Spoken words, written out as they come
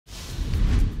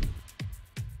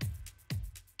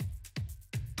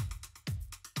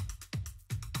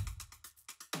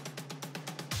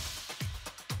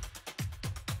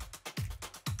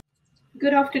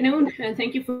Good afternoon, and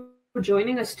thank you for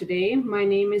joining us today. My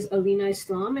name is Alina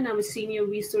Islam, and I'm a Senior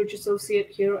Research Associate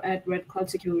here at Red Cloud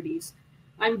Securities.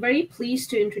 I'm very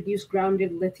pleased to introduce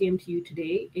Grounded Lithium to you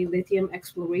today, a lithium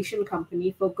exploration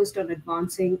company focused on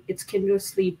advancing its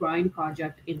Kindersley brine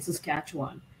project in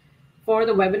Saskatchewan. For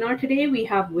the webinar today, we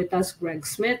have with us Greg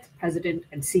Smith, President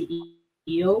and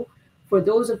CEO. For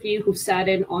those of you who sat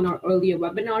in on our earlier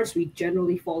webinars, we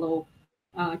generally follow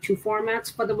two formats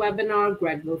for the webinar.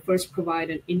 Greg will first provide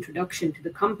an introduction to the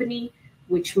company,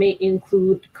 which may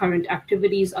include current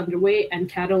activities underway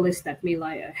and catalysts that may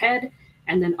lie ahead.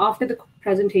 And then after the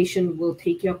presentation, we'll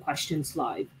take your questions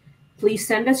live. Please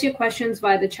send us your questions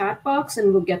via the chat box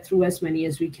and we'll get through as many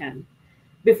as we can.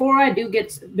 Before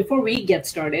we get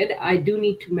started, I do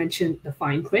need to mention the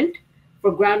fine print.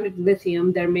 For Grounded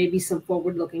Lithium, there may be some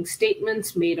forward-looking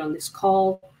statements made on this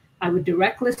call. I would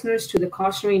direct listeners to the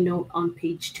cautionary note on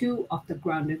page 2 of the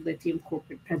Grounded Lithium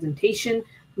corporate presentation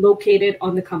located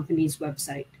on the company's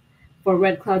website. For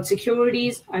Red Cloud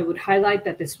Securities, I would highlight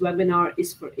that this webinar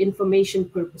is for information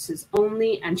purposes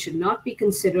only and should not be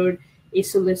considered a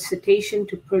solicitation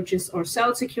to purchase or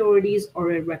sell securities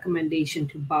or a recommendation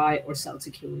to buy or sell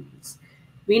securities.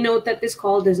 We note that this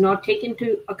call does not take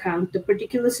into account the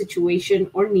particular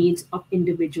situation or needs of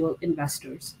individual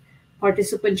investors.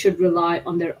 Participants should rely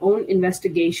on their own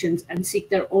investigations and seek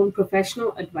their own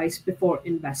professional advice before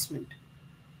investment.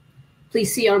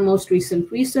 Please see our most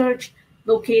recent research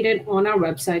located on our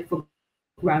website for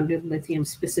Grounded Lithium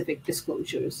specific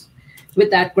disclosures.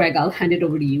 With that, Greg, I'll hand it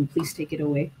over to you. Please take it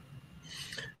away.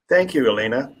 Thank you,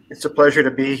 Alina. It's a pleasure to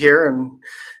be here, and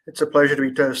it's a pleasure to be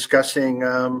discussing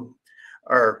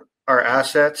our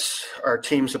assets, our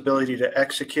team's ability to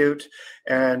execute,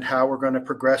 and how we're going to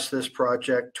progress this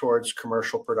project towards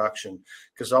commercial production,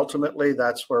 because ultimately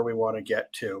that's where we want to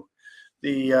get to.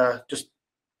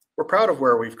 We're proud of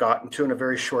where we've gotten to in a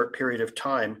very short period of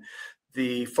time.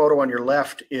 The photo on your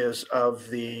left is of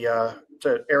it's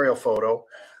an aerial photo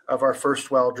of our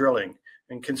first well drilling.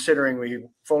 And considering we've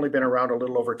only been around a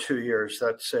little over 2 years,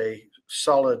 that's a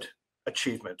solid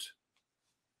achievement.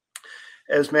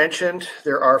 As mentioned,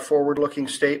 there are forward-looking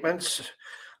statements.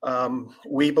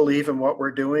 We believe in what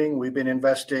we're doing. We've been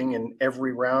investing in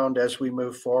every round as we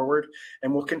move forward,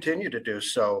 and we'll continue to do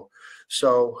so.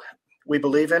 So we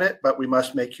believe in it, but we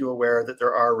must make you aware that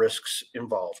there are risks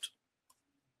involved.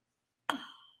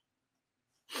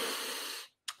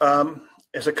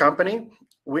 As a company,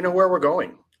 we know where we're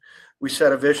going. We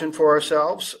set a vision for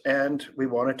ourselves, and we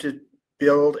wanted to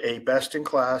build a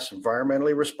best-in-class,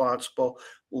 environmentally responsible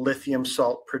lithium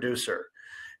salt producer.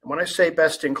 And when I say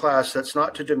best-in-class, that's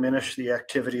not to diminish the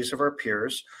activities of our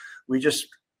peers. We just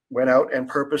went out and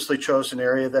purposely chose an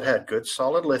area that had good,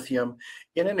 solid lithium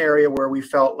in an area where we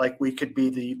felt like we could be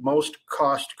the most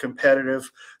cost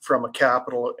competitive from a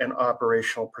capital and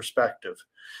operational perspective.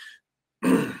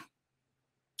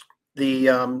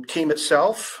 The team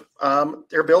itself,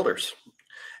 they're builders,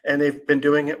 and they've been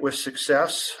doing it with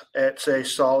success. It's a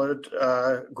solid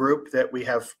group that we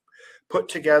have put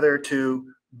together to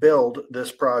build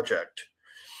this project.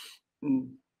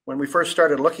 When we first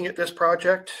started looking at this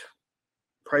project,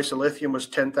 price of lithium was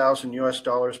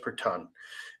 $10,000 per ton.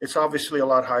 It's obviously a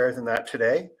lot higher than that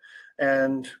today,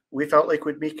 and we felt like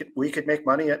we could make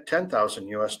money at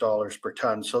 $10,000 per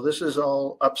ton. So this is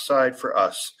all upside for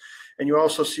us. And you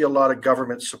also see a lot of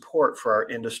government support for our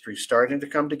industry starting to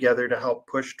come together to help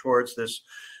push towards this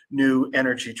new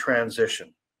energy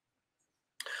transition.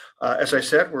 As I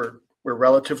said, we're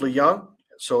relatively young,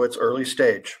 so it's early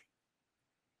stage.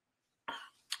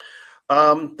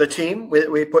 The team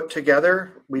we put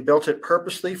together, we built it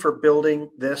purposely for building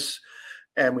this,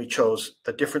 and we chose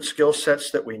the different skill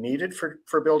sets that we needed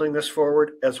for building this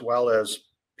forward, as well as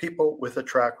people with a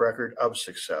track record of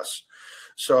success.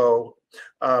 So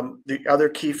the other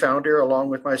key founder, along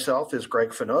with myself, is Greg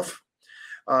Phaneuf.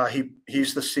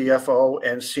 He's the CFO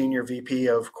and Senior VP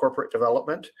of Corporate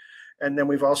Development. And then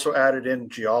we've also added in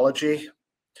geology,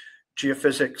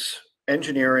 geophysics,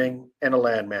 engineering, and a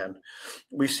landman.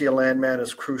 We see a landman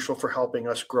as crucial for helping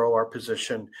us grow our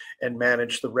position and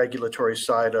manage the regulatory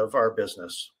side of our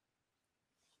business.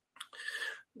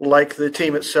 Like the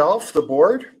team itself, the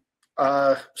board,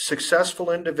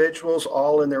 successful individuals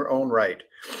all in their own right.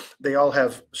 They all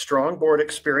have strong board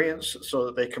experience so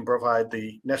that they can provide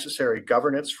the necessary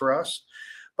governance for us,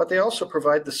 but they also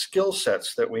provide the skill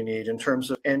sets that we need in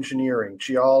terms of engineering,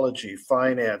 geology,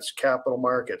 finance, capital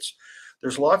markets.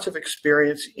 There's lots of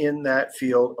experience in that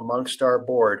field amongst our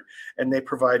board, and they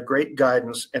provide great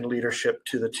guidance and leadership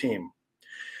to the team.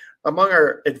 Among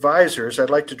our advisors,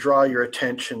 I'd like to draw your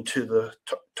attention to the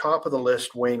top of the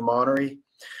list, Wayne Monnery.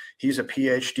 He's a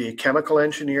PhD chemical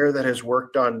engineer that has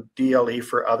worked on DLE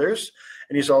for others,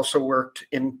 and he's also worked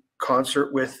in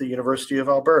concert with the University of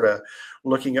Alberta,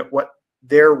 looking at what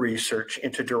their research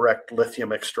into direct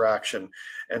lithium extraction.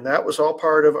 And that was all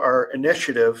part of our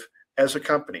initiative as a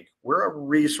company. We're a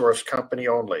resource company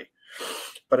only.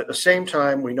 But at the same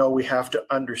time, we know we have to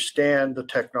understand the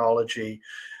technology.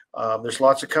 There's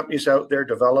lots of companies out there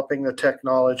developing the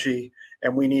technology,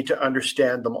 and we need to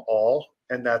understand them all.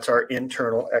 And that's our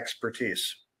internal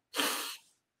expertise.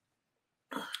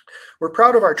 We're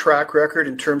proud of our track record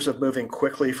in terms of moving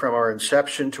quickly from our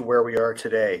inception to where we are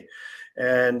today.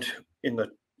 And in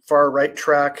the far right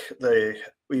track,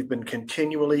 we've been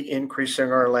continually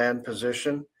increasing our land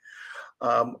position.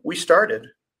 We started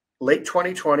late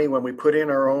 2020 when we put in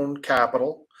our own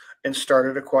capital and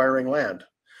started acquiring land,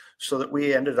 so that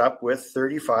we ended up with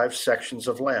 35 sections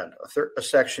of land, a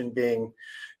section being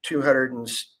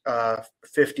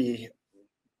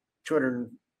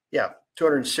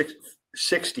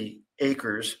 260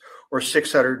 acres, or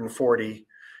 640,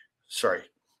 sorry,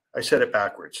 I said it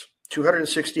backwards,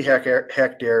 260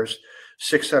 hectares,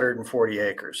 640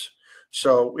 acres.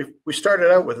 So we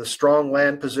started out with a strong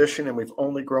land position, and we've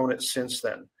only grown it since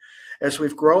then. As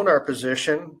we've grown our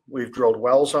position, we've drilled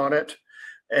wells on it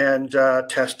and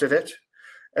tested it,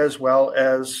 as well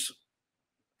as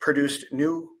produced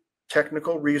new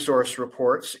technical resource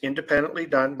reports independently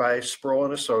done by Sproul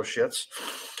and Associates,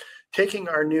 taking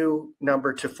our new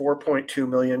number to 4.2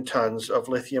 million tons of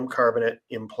lithium carbonate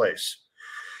in place.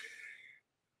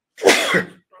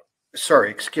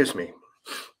 Sorry, excuse me.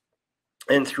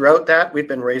 And throughout that, we've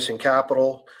been raising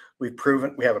capital. We've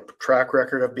proven we have a track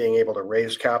record of being able to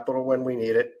raise capital when we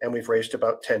need it, and we've raised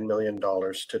about $10 million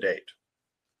to date.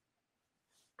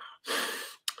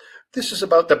 This is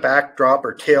about the backdrop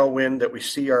or tailwind that we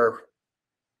see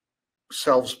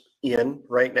ourselves in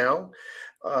right now.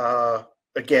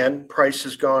 Again, price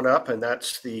has gone up, and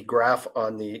that's the graph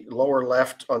on the lower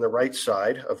left, on the right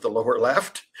side of the lower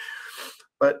left.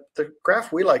 But the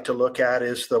graph we like to look at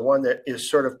is the one that is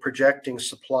sort of projecting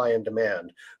supply and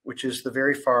demand, which is the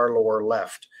very far lower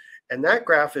left. And that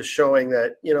graph is showing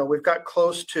that, you know, we've got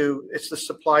close to, it's the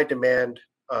supply-demand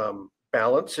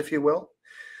balance, if you will.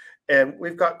 And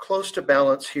we've got close to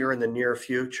balance here in the near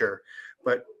future.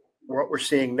 But what we're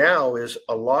seeing now is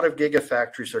a lot of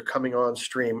gigafactories are coming on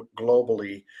stream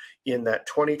globally in that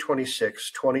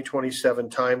 2026, 2027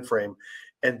 timeframe.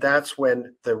 And that's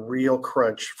when the real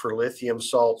crunch for lithium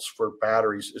salts for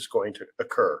batteries is going to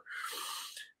occur.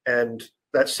 And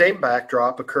that same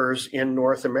backdrop occurs in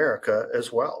North America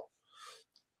as well.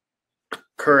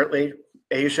 Currently,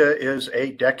 Asia is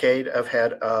a decade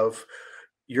ahead of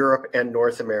Europe and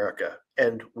North America,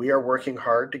 and we are working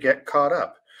hard to get caught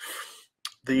up.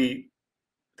 They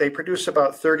produce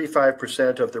about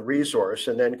 35% of the resource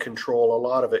and then control a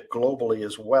lot of it globally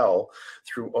as well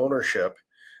through ownership.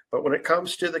 But when it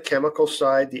comes to the chemical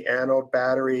side, the anode,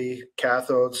 battery,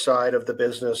 cathode side of the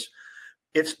business,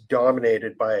 it's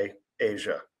dominated by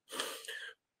Asia.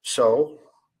 So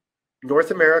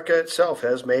North America itself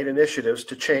has made initiatives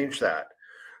to change that.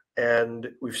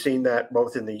 And we've seen that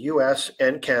both in the US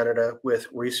and Canada with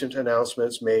recent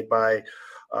announcements made by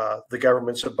the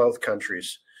governments of both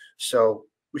countries. So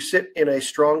we sit in a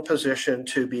strong position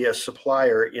to be a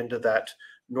supplier into that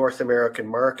North American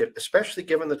market, especially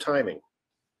given the timing.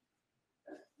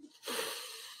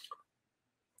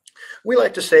 We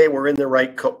like to say we're in the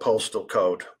right postal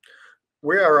code.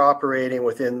 We are operating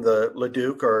within the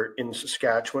Leduc, or in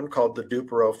Saskatchewan, called the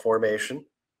Dupereau Formation.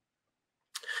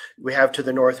 We have to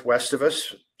the northwest of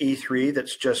us E3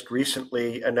 that's just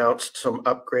recently announced some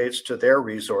upgrades to their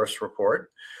resource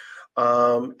report.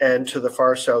 And to the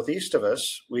far southeast of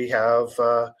us, we have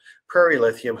Prairie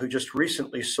Lithium, who just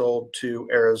recently sold to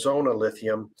Arizona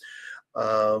Lithium,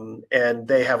 and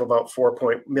they have about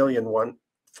 4.1 million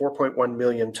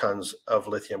tons of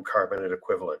lithium carbonate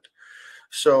equivalent.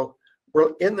 So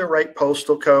we're in the right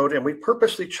postal code, and we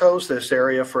purposely chose this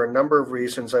area for a number of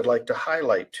reasons I'd like to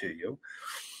highlight to you.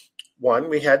 One,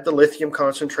 we had the lithium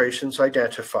concentrations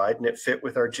identified, and it fit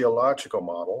with our geological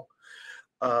model.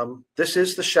 This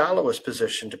is the shallowest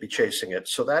position to be chasing it,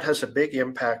 so that has a big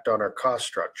impact on our cost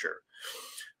structure.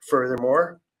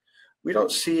 Furthermore, we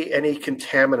don't see any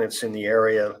contaminants in the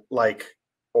area like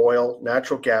oil,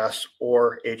 natural gas,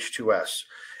 or H2S.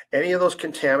 Any of those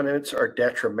contaminants are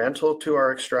detrimental to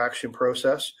our extraction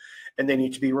process, and they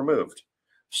need to be removed.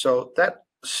 So that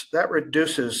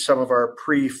reduces some of our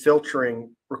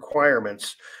pre-filtering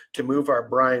requirements to move our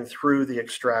brine through the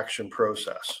extraction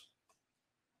process.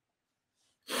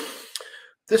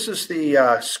 This is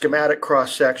the schematic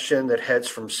cross-section that heads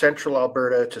from central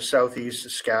Alberta to southeast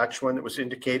Saskatchewan that was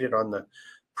indicated on the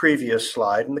previous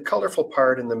slide. And the colorful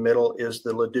part in the middle is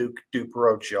the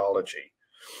Leduc-Duperow geology.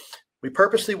 We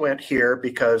purposely went here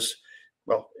because,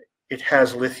 well, it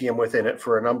has lithium within it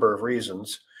for a number of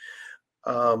reasons.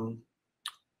 When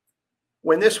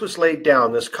this was laid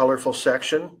down, this colorful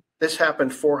section, this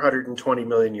happened 420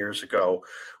 million years ago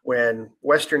when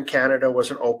Western Canada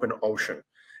was an open ocean.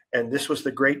 And this was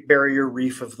the Great Barrier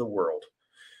Reef of the world.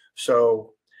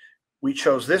 So we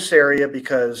chose this area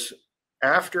because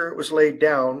after it was laid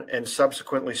down and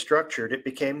subsequently structured, it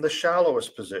became the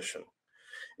shallowest position.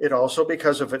 It also,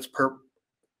 because of its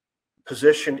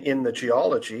position in the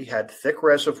geology, had thick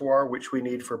reservoir, which we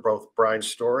need for both brine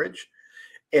storage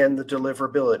and the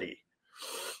deliverability.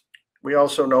 We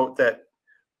also note that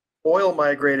oil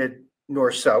migrated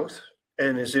north-south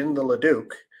and is in the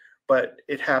Leduc, but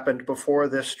it happened before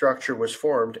this structure was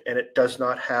formed, and it does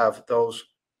not have those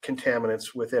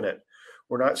contaminants within it.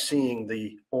 We're not seeing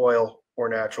the oil or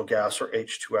natural gas or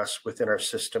H2S within our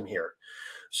system here.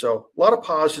 So a lot of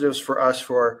positives for us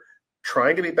for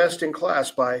trying to be best in class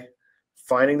by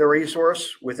finding the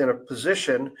resource within a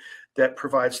position that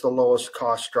provides the lowest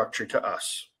cost structure to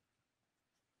us.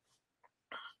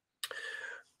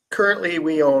 Currently,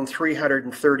 we own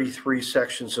 333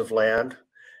 sections of land.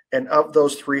 And of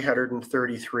those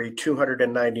 333,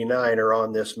 299 are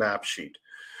on this map sheet.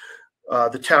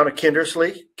 The town of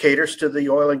Kindersley caters to the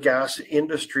oil and gas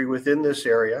industry within this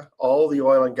area. All the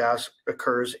oil and gas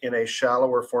occurs in a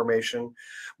shallower formation,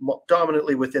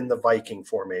 dominantly within the Viking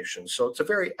Formation. So it's a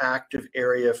very active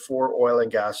area for oil and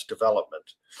gas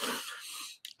development.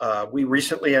 We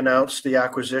recently announced the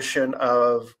acquisition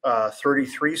of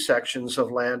 33 sections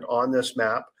of land on this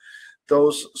map.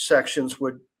 Those sections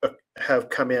would have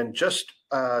come in just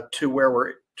to where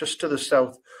we're just to the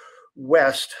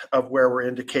southwest of where we're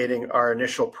indicating our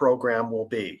initial program will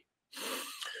be.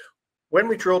 When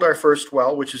we drilled our first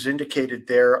well, which is indicated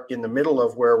there in the middle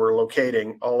of where we're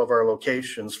locating all of our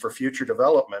locations for future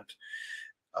development,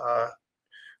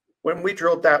 when we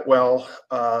drilled that well,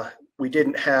 we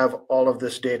didn't have all of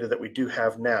this data that we do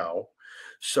have now.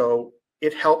 So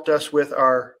it helped us with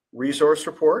our resource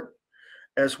report,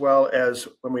 as well as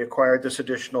when we acquired this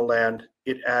additional land,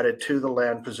 it added to the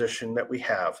land position that we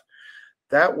have.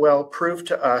 That well proved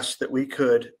to us that we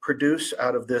could produce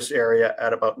out of this area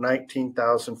at about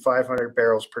 19,500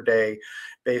 barrels per day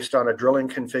based on a drilling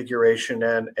configuration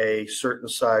and a certain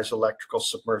size electrical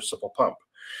submersible pump.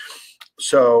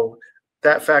 So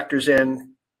that factors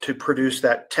in to produce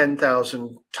that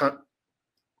 10,000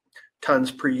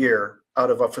 tons per year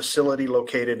out of a facility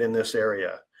located in this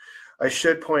area. I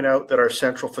should point out that our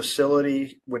central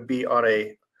facility would be on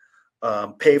a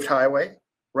paved highway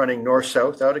running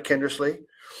north-south out of Kindersley.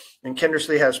 And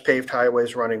Kindersley has paved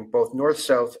highways running both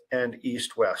north-south and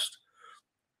east-west.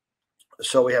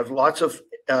 So we have lots of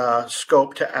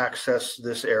scope to access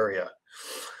this area.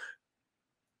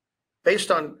 Based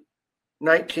on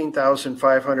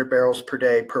 19,500 barrels per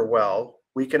day per well,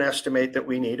 we can estimate that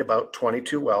we need about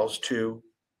 22 wells to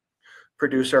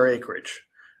produce our acreage.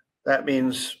 That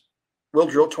means we'll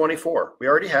drill 24. We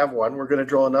already have one. We're going to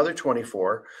drill another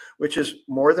 24, which is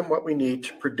more than what we need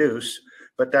to produce,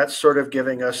 but that's sort of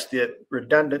giving us the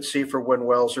redundancy for when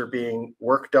wells are being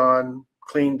worked on,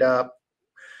 cleaned up,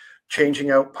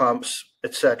 changing out pumps,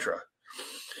 etc.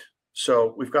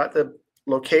 So we've got the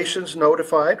locations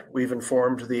notified. We've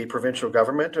informed the provincial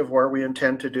government of where we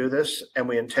intend to do this, and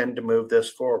we intend to move this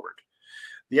forward.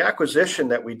 The acquisition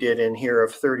that we did in here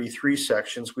of 33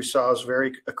 sections we saw as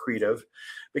very accretive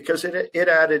because it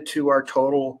added to our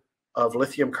total of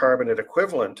lithium carbonate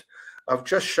equivalent of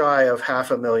just shy of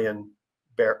 500,000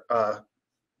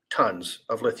 tons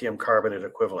of lithium carbonate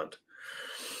equivalent.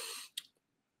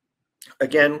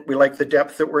 Again, we like the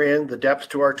depth that we're in. The depth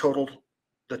to our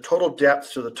the total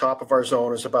depth to the top of our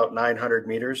zone is about 900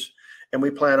 meters, and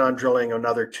we plan on drilling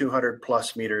another 200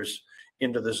 plus meters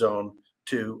into the zone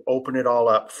to open it all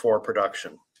up for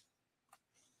production.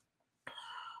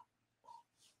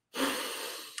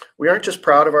 We aren't just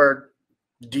proud of our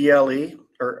DLE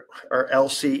or our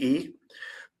LCE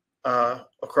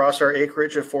across our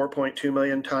acreage of 4.2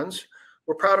 million tons.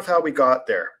 We're proud of how we got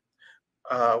there.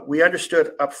 We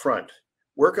understood up front,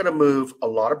 we're going to move a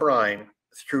lot of brine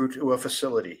through to a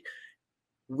facility.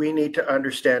 We need to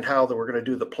understand how we're going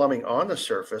to do the plumbing on the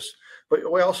surface,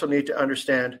 but we also need to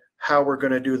understand how we're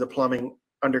going to do the plumbing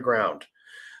underground.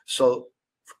 So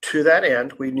to that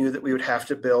end, we knew that we would have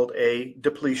to build a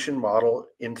depletion model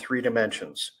in 3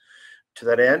 dimensions. To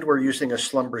that end, we're using a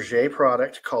Schlumberger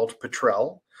product called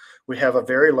Petrel. We have a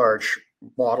very large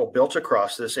model built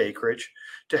across this acreage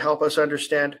to help us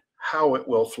understand how it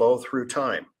will flow through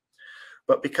time.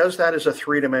 But because that is a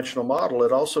three-dimensional model,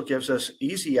 it also gives us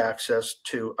easy access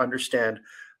to understand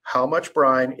how much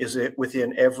brine is it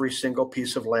within every single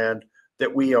piece of land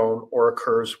that we own or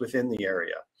occurs within the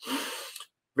area.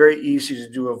 Very easy to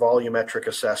do a volumetric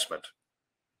assessment.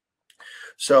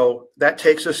 So that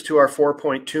takes us to our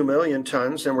 4.2 million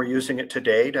tons, and we're using it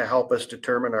today to help us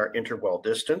determine our interwell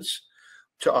distance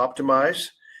to optimize,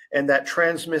 and that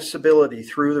transmissibility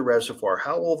through the reservoir.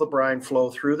 How will the brine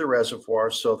flow through the reservoir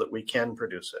so that we can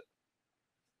produce it?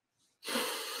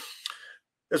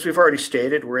 As we've already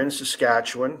stated, we're in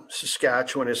Saskatchewan.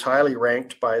 Saskatchewan is highly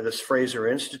ranked by this Fraser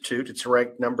Institute. It's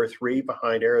ranked number 3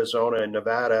 behind Arizona and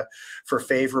Nevada for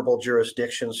favorable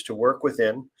jurisdictions to work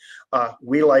within.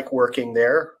 We like working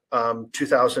there.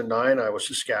 2009, I was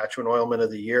Saskatchewan Oilman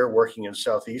of the Year working in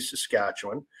Southeast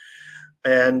Saskatchewan.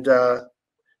 And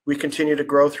we continue to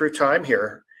grow through time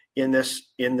here in this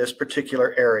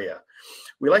particular area.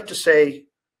 We like to say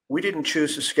we didn't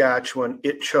choose Saskatchewan,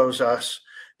 it chose us,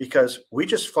 because we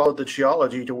just followed the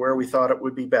geology to where we thought it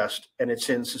would be best, and it's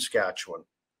in Saskatchewan.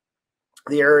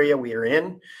 The area we are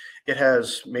in, it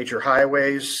has major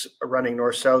highways running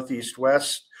north, south, east,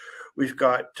 west. We've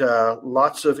got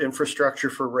lots of infrastructure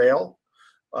for rail,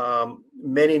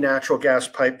 many natural gas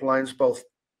pipelines, both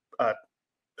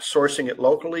sourcing it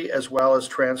locally as well as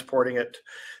transporting it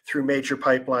through major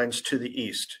pipelines to the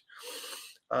east.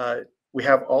 We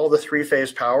have all the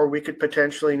three-phase power we could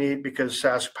potentially need because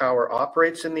Sask Power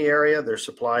operates in the area. They're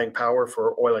supplying power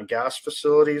for oil and gas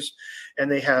facilities, and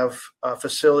they have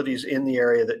facilities in the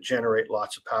area that generate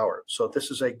lots of power. So this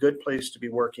is a good place to be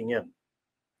working in.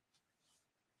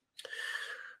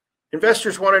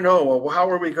 Investors want to know, well, how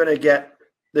are we going to get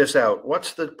this out?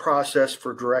 What's the process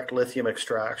for direct lithium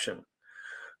extraction?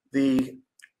 The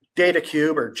data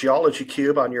cube or geology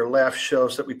cube on your left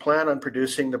shows that we plan on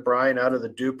producing the brine out of the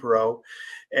Duperow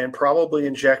and probably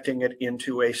injecting it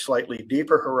into a slightly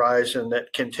deeper horizon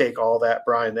that can take all that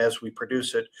brine as we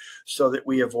produce it so that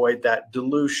we avoid that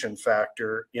dilution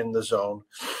factor in the zone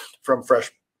from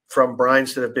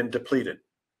brines that have been depleted.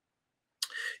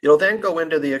 It'll then go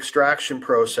into the extraction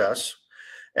process.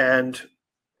 And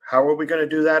how are we going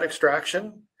to do that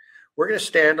extraction? We're going to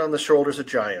stand on the shoulders of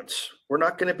giants. We're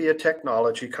not going to be a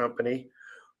technology company.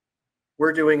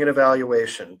 We're doing an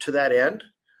evaluation. To that end,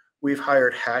 we've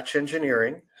hired Hatch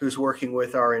Engineering, who's working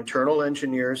with our internal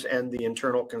engineers and the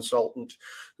internal consultant,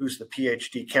 who's the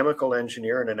PhD chemical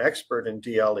engineer and an expert in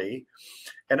DLE.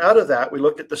 And out of that, we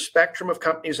looked at the spectrum of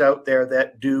companies out there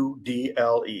that do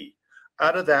DLE.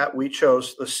 Out of that, we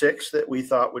chose the 6 that we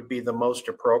thought would be the most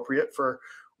appropriate for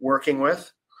working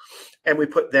with. And we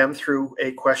put them through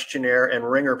a questionnaire and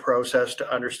ringer process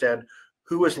to understand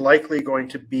who is likely going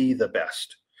to be the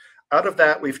best. Out of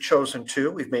that, we've chosen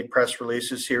 2. We've made press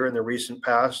releases here in the recent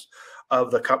past of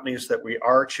the companies that we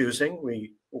are choosing.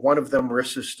 One of them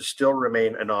wishes to still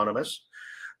remain anonymous,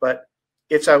 but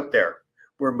it's out there.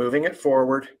 We're moving it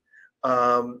forward,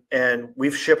 and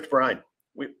we've shipped brine.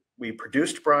 We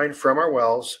produced brine from our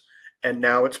wells, and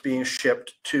now it's being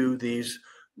shipped to these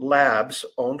labs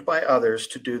owned by others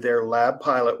to do their lab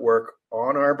pilot work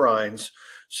on our brines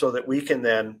so that we can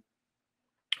then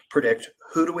predict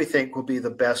who do we think will be the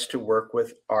best to work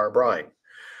with our brine.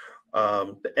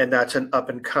 And that's an up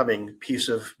and coming piece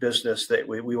of business that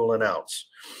we will announce.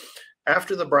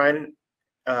 After the brine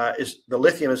the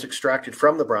lithium is extracted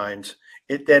from the brines,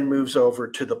 it then moves over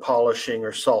to the polishing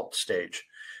or salt stage.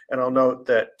 And I'll note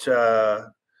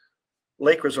that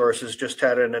Lake Resources just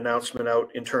had an announcement out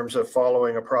in terms of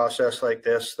following a process like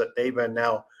this, that they've been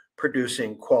now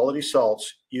producing quality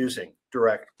salts using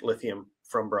direct lithium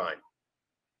from brine.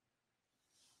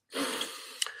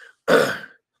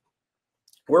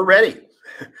 We're ready.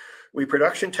 We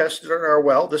production tested on our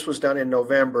well. This was done in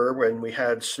November when we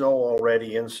had snow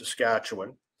already in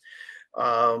Saskatchewan.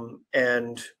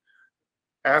 And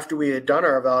after we had done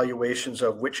our evaluations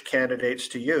of which candidates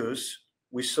to use,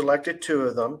 we selected 2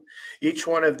 of them. Each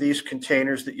one of these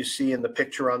containers that you see in the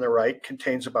picture on the right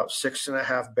contains about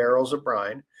 6.5 barrels of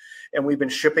brine. And we've been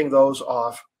shipping those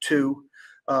off to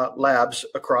labs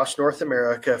across North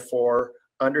America for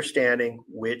understanding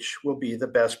which will be the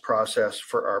best process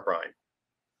for our brine.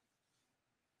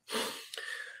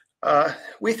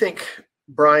 We think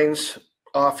brines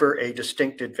offer a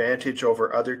distinct advantage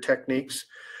over other techniques.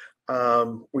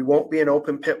 We won't be an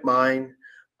open pit mine.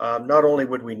 Not only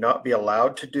would we not be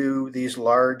allowed to do these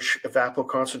large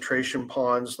evapoconcentration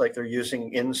ponds like they're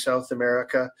using in South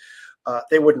America,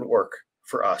 they wouldn't work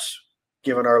for us,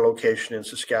 given our location in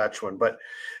Saskatchewan. But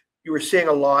you were seeing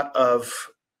a lot of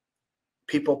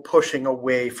people pushing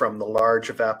away from the large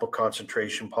evapotranspiration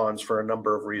concentration ponds for a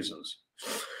number of reasons.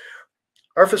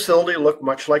 Our facility looked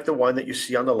much like the one that you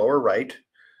see on the lower right,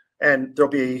 and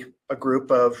there'll be a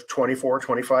group of 24,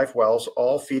 25 wells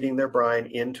all feeding their brine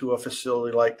into a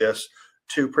facility like this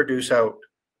to produce out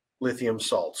lithium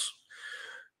salts.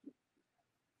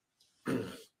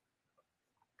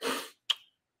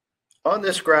 On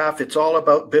this graph, it's all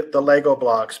about the Lego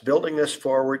blocks, building this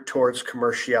forward towards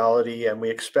commerciality, and we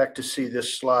expect to see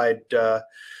this slide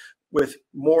with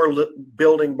more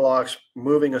building blocks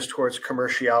moving us towards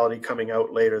commerciality coming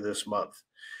out later this month.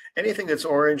 Anything that's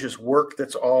orange is work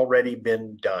that's already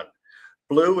been done.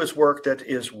 Blue is work that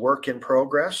is work in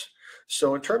progress.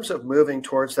 So in terms of moving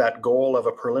towards that goal of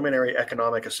a preliminary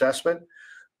economic assessment,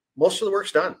 most of the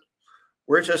work's done.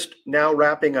 We're just now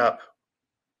wrapping up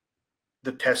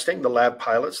the testing, the lab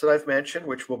pilots that I've mentioned,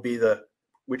 which will be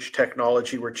which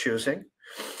technology we're choosing.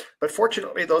 But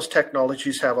fortunately, those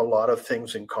technologies have a lot of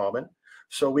things in common.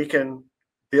 So we can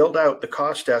build out the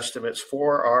cost estimates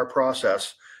for our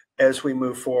process as we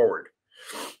move forward.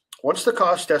 Once the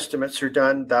cost estimates are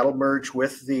done, that'll merge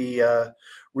with the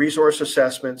resource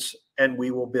assessments, and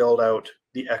we will build out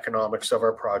the economics of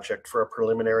our project for a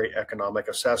preliminary economic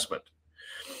assessment.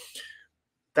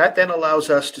 That then allows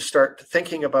us to start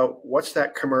thinking about what's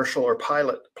that commercial or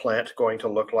pilot plant going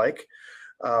to look like.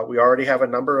 We already have a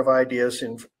number of ideas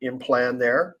in plan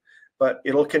there, but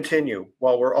it'll continue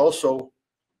while we're also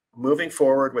moving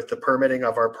forward with the permitting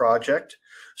of our project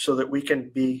so that we can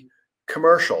be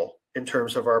commercial in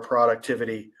terms of our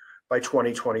productivity by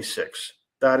 2026.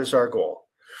 That is our goal,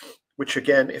 which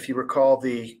again, if you recall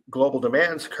the global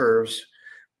demands curves,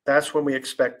 that's when we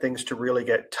expect things to really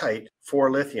get tight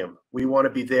for lithium. We want to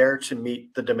be there to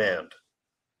meet the demand.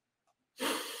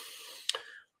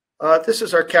 This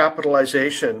is our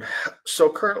capitalization. So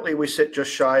currently we sit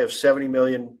just shy of 70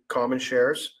 million common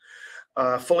shares.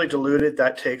 Fully diluted,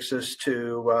 that takes us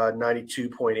to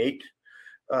 92.8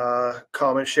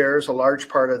 common shares. A large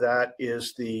part of that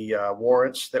is the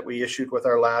warrants that we issued with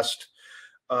our last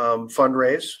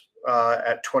fundraise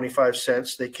at 25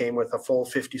 cents. They came with a full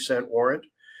 50-cent warrant.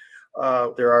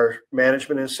 There are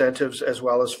management incentives as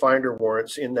well as finder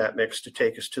warrants in that mix to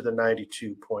take us to the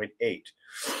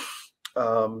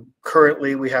 92.8.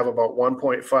 Currently, we have about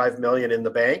 1.5 million in the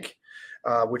bank,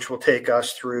 which will take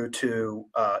us through to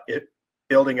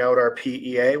building out our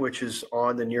PEA, which is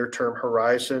on the near-term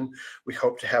horizon. We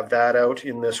hope to have that out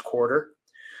in this quarter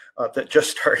that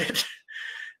just started.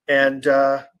 And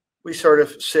we sort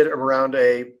of sit around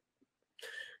a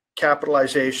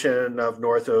capitalization of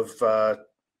north of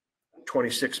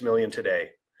 26 million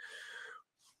today.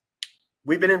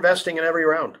 We've been investing in every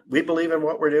round. We believe in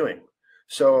what we're doing.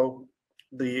 So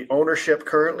the ownership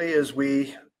currently is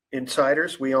we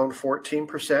insiders, we own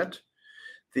 14%.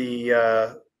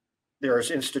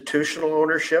 There's institutional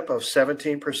ownership of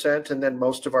 17%, and then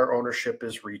most of our ownership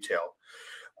is retail.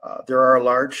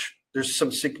 There's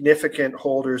some significant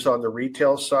holders on the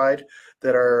retail side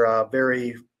that are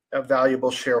very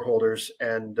valuable shareholders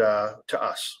and to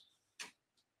us.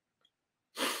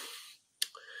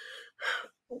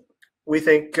 We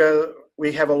think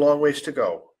we have a long ways to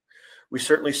go. We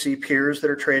certainly see peers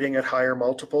that are trading at higher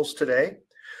multiples today,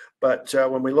 but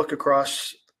when we look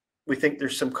across, we think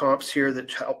there's some comps here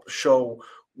that help show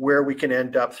where we can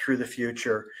end up through the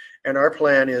future. And our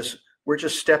plan is we're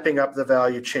just stepping up the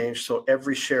value chain so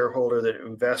every shareholder that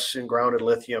invests in grounded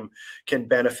lithium can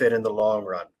benefit in the long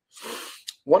run.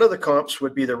 One of the comps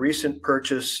would be the recent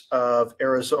purchase of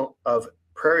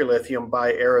Prairie Lithium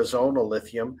by Arizona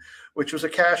Lithium, which was a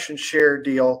cash and share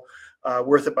deal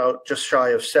worth about just shy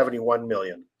of 71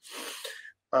 million.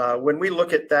 When we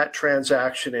look at that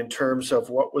transaction in terms of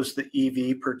what was the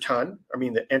EV per ton, I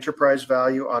mean the enterprise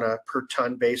value on a per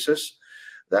ton basis,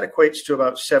 that equates to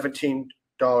about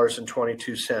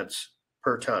 $17.22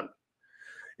 per ton.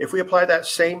 If we apply that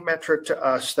same metric to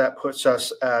us, that puts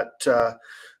us at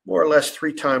more or less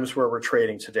 3 times where we're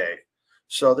trading today.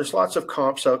 So there's lots of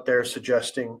comps out there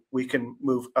suggesting we can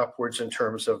move upwards in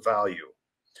terms of value.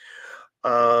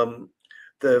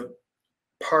 The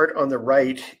part on the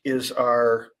right is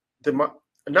a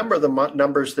number of the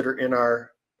numbers that are in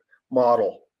our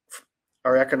model,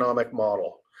 our economic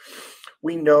model.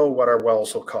 We know what our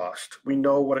wells will cost. We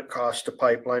know what it costs to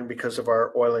pipeline because of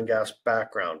our oil and gas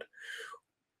background.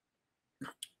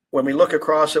 When we look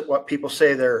across at what people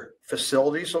say their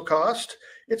facilities will cost,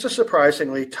 it's a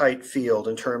surprisingly tight field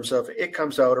in terms of it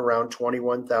comes out around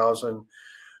 21,000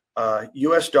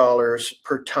 US dollars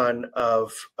per ton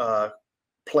of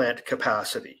plant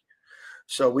capacity.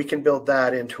 So we can build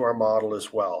that into our model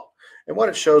as well. And what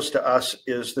it shows to us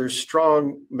is there's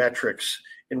strong metrics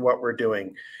in what we're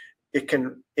doing. It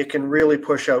can really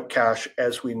push out cash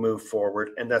as we move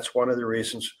forward, and that's one of the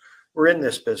reasons we're in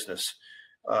this business.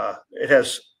 It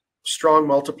has strong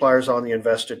multipliers on the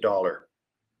invested dollar.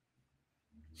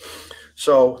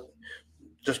 So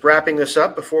just wrapping this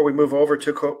up before we move over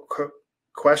to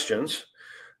questions,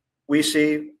 we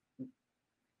see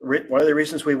one of the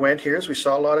reasons we went here is we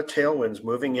saw a lot of tailwinds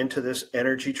moving into this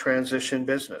energy transition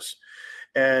business,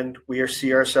 and we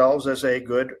see ourselves as a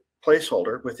good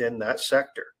placeholder within that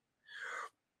sector.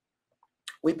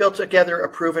 We built together a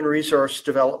proven resource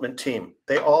development team.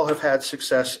 They all have had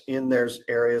success in their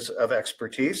areas of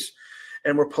expertise,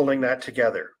 and we're pulling that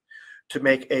together to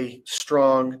make a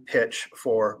strong pitch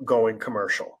for going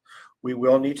commercial. We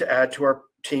will need to add to our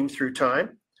team through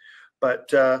time, but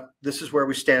this is where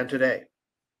we stand today.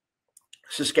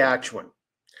 Saskatchewan.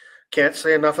 Can't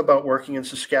say enough about working in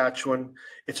Saskatchewan.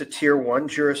 It's a tier 1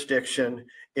 jurisdiction.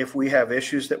 If we have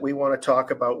issues that we want to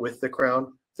talk about with the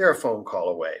Crown, they're a phone call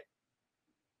away.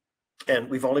 And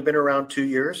we've only been around 2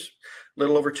 years, a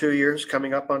little over 2 years,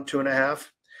 coming up on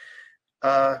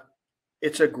 2.5.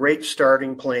 It's a great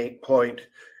starting point.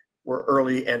 We're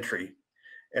early entry.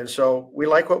 And so we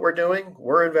like what we're doing.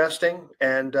 We're investing,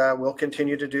 and we'll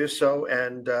continue to do so.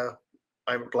 And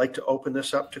I would like to open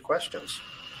this up to questions.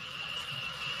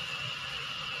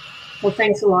 Well,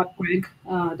 thanks a lot, Greg.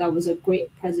 That was a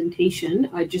great presentation.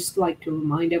 I'd just like to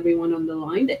remind everyone on the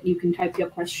line that you can type your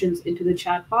questions into the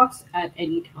chat box at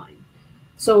any time.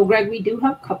 So, Greg, we do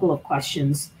have a couple of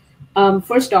questions.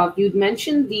 First off, you'd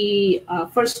mentioned the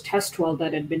first test well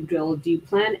that had been drilled. Do you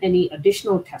plan any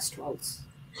additional test wells?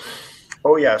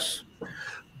 Oh, yes.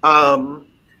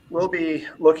 We'll be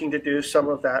looking to do some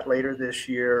of that later this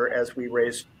year as we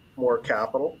raise more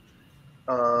capital.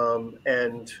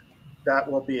 And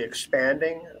that will be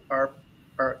expanding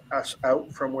us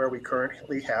out from where we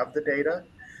currently have the data,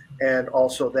 and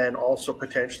also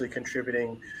potentially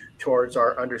contributing towards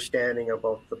our understanding of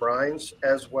both the brines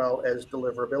as well as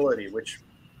deliverability, which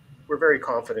we're very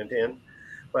confident in.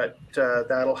 But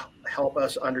that'll help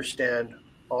us understand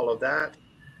all of that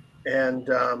and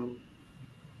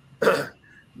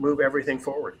move everything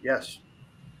forward. Yes.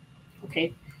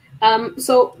 Okay.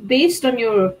 So based on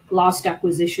your last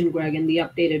acquisition, Greg, and the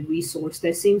updated resource,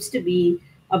 there seems to be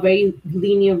a very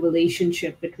linear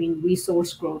relationship between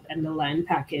resource growth and the land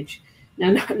package.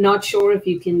 Now, not sure if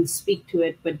you can speak to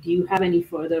it, but do you have any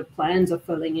further plans of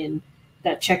filling in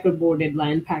that checkerboarded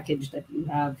land package that you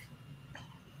have?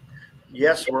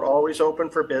 Yes, we're always open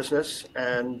for business.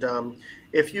 And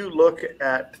if you look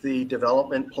at the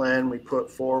development plan we put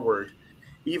forward,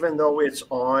 even though it's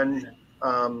on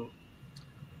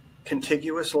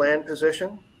contiguous land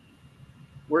position,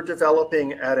 we're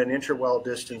developing at an interwell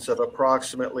distance of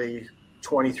approximately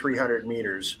 2,300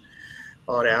 meters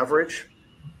on average,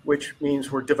 which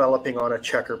means we're developing on a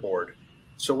checkerboard.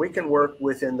 So we can work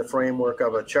within the framework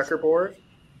of a checkerboard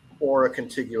or a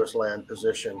contiguous land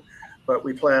position, but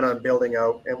we plan on building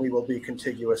out, and we will be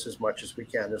contiguous as much as we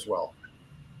can as well.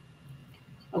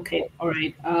 Okay, all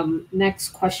right. Next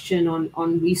question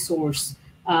on resource.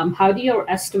 How do your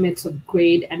estimates of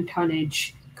grade and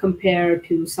tonnage compare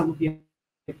to some of your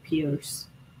peers?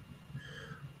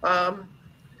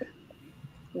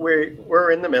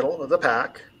 We're in the middle of the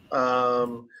pack.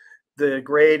 The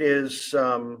grade is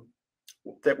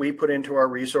that we put into our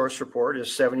resource report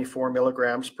is 74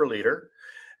 milligrams per liter.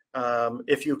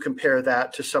 If you compare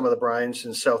that to some of the brines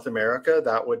in South America,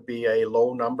 that would be a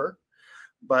low number,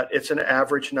 but it's an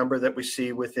average number that we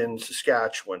see within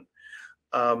Saskatchewan.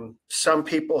 Some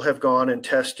people have gone and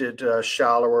tested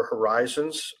shallower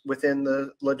horizons within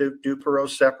the Leduc-Duperow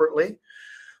separately.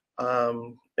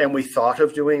 And we thought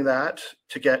of doing that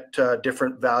to get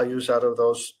different values out of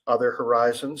those other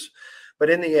horizons. But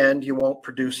in the end, you won't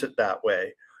produce it that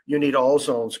way. You need all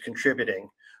zones contributing.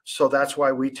 So that's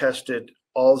why we tested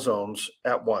all zones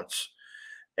at once.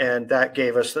 And that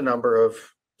gave us the number of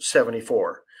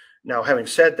 74. Now, having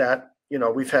said that,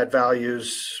 we've had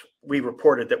values, we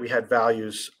reported that we had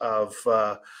values of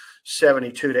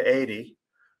 72 to 80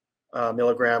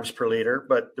 milligrams per liter,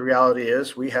 but the reality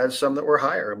is we had some that were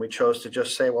higher, and we chose to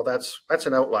just say, well, that's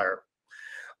an outlier.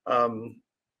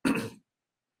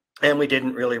 And we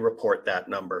didn't really report that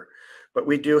number, but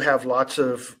we do have lots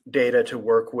of data to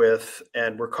work with,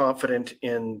 and we're confident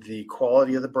in the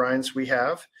quality of the brines we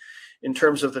have. In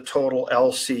terms of the total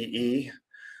LCE,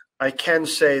 I can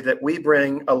say that we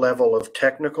bring a level of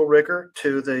technical rigor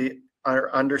to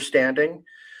our understanding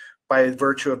by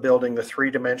virtue of building the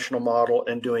three-dimensional model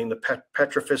and doing the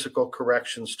petrophysical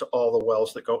corrections to all the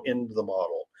wells that go into the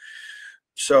model.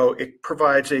 So it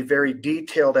provides a very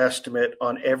detailed estimate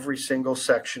on every single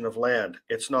section of land.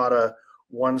 It's not a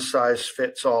one size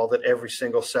fits all, that every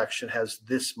single section has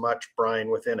this much brine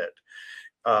within it.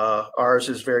 Ours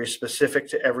is very specific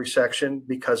to every section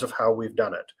because of how we've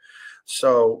done it.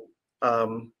 So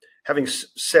having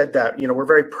said that, we're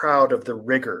very proud of the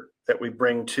rigor that we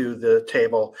bring to the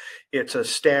table. It's a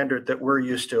standard that we're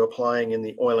used to applying in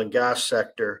the oil and gas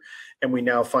sector, and we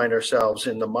now find ourselves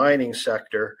in the mining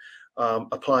sector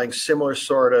applying similar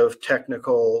sort of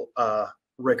technical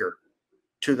rigor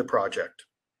to the project.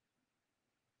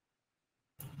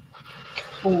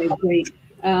 All right, great.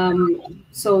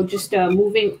 So just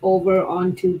moving over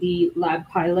onto the lab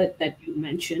pilot that you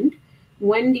mentioned,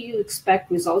 when do you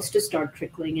expect results to start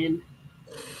trickling in?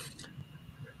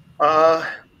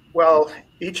 Well,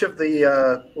 each of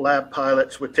the lab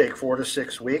pilots would take 4 to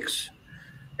 6 weeks,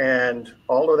 and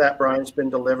all of that brine's been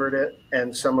delivered,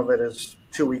 and some of it is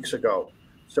 2 weeks ago.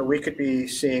 So we could be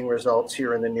seeing results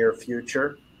here in the near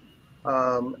future.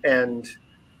 And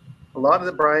a lot of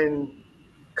the brine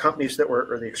companies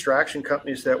or the extraction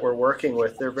companies that we're working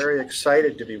with, they're very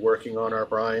excited to be working on our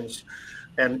brines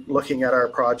and looking at our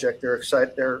project. They're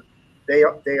excited. They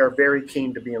are very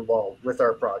keen to be involved with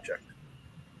our project.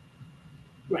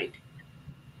 Right.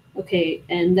 Okay.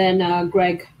 And then,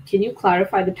 Greg, can you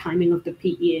clarify the timing of the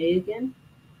PEA again?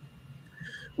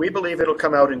 We believe it'll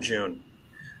come out in June.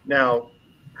 Now,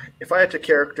 if I had to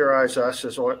characterize us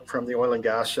as from the oil and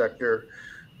gas sector,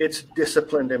 it's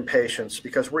disciplined impatience,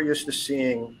 because we're used to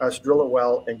seeing us drill a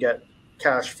well and get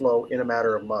cash flow in a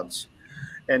matter of months.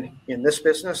 And in this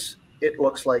business, it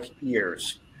looks like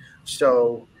years.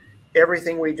 So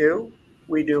everything we do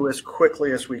as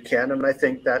quickly as we can. And I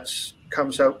think that's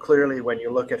comes out clearly when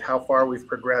you look at how far we've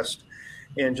progressed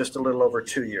in just a little over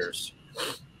 2 years.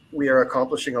 We are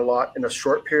accomplishing a lot in a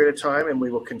short period of time, and we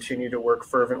will continue to work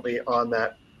fervently on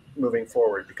that moving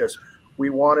forward, because we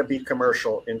want to be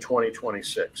commercial in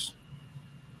 2026.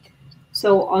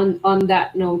 So on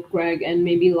that note, Greg, and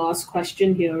maybe last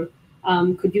question here,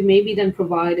 could you maybe then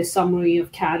provide a summary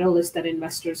of catalysts that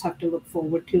investors have to look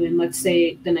forward to in, let's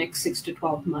say, the next 6 to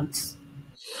 12 months?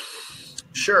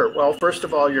 Sure. Well, first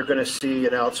of all, you're going to see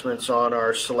announcements on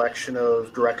our selection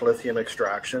of direct lithium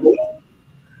extraction.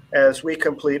 As we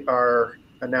complete our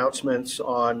announcements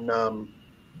on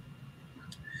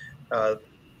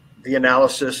the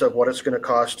analysis of what it's going to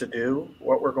cost to do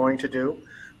what we're going to do,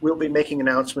 we'll be making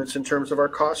announcements in terms of our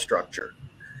cost structure.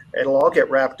 It'll all get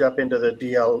wrapped up into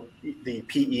the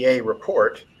PEA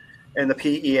report, and the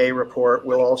PEA report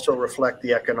will also reflect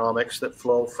the economics that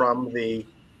flow from the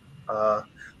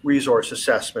resource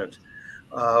assessment.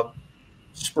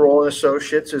 Sproul &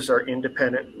 Associates is our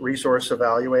independent resource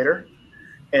evaluator,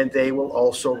 and they will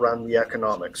also run the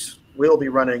economics. We'll be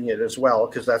running it as well,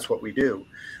 because that's what we do.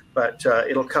 But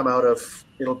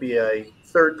it'll be a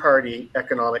third-party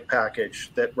economic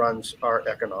package that runs our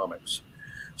economics.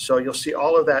 So you'll see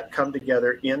all of that come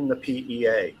together in the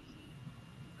PEA.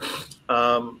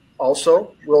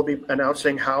 Also, we'll be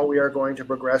announcing how we are going to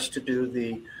progress to do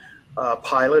the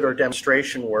pilot or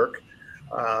demonstration work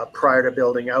prior to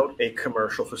building out a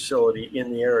commercial facility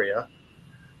in the area.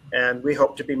 And we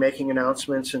hope to be making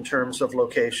announcements in terms of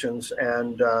locations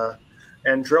and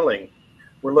drilling.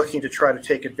 We're looking to try to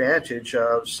take advantage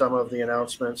of some of the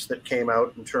announcements that came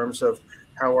out in terms of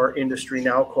how our industry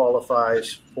now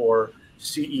qualifies for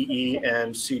CEE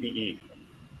and CDE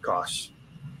costs.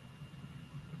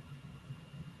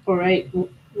 All right.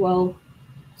 Well,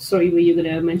 sorry, were you going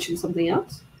to mention something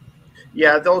else?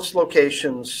 Yeah, those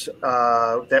locations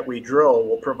that we drill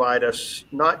will provide us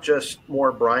not just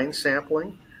more brine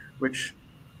sampling, which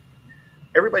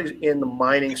everybody in the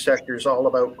mining sector is all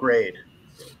about grade.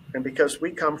 And because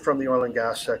we come from the oil and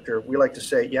gas sector, we like to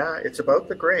say, yeah, it's about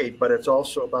the grade, but it's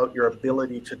also about your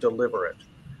ability to deliver it.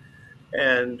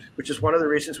 And which is one of the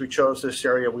reasons we chose this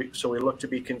area. So we look to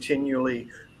be continually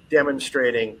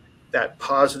demonstrating that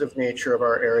positive nature of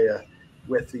our area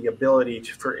with the ability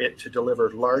for it to deliver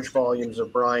large volumes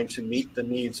of brine to meet the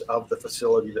needs of the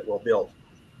facility that we'll build.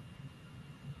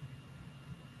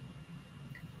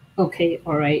 Okay,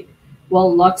 all right.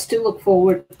 Well, lots to look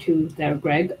forward to there,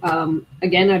 Greg.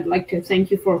 Again, I'd like to thank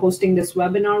you for hosting this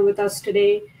webinar with us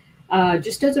today.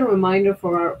 Just as a reminder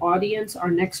for our audience,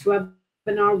 our next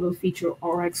webinar will feature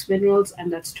Oryx Minerals, and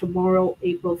that's tomorrow,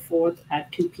 April 4th at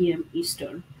 2 p.m.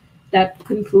 Eastern. That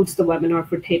concludes the webinar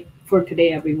for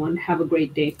today, everyone. Have a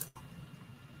great day.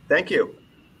 Thank you.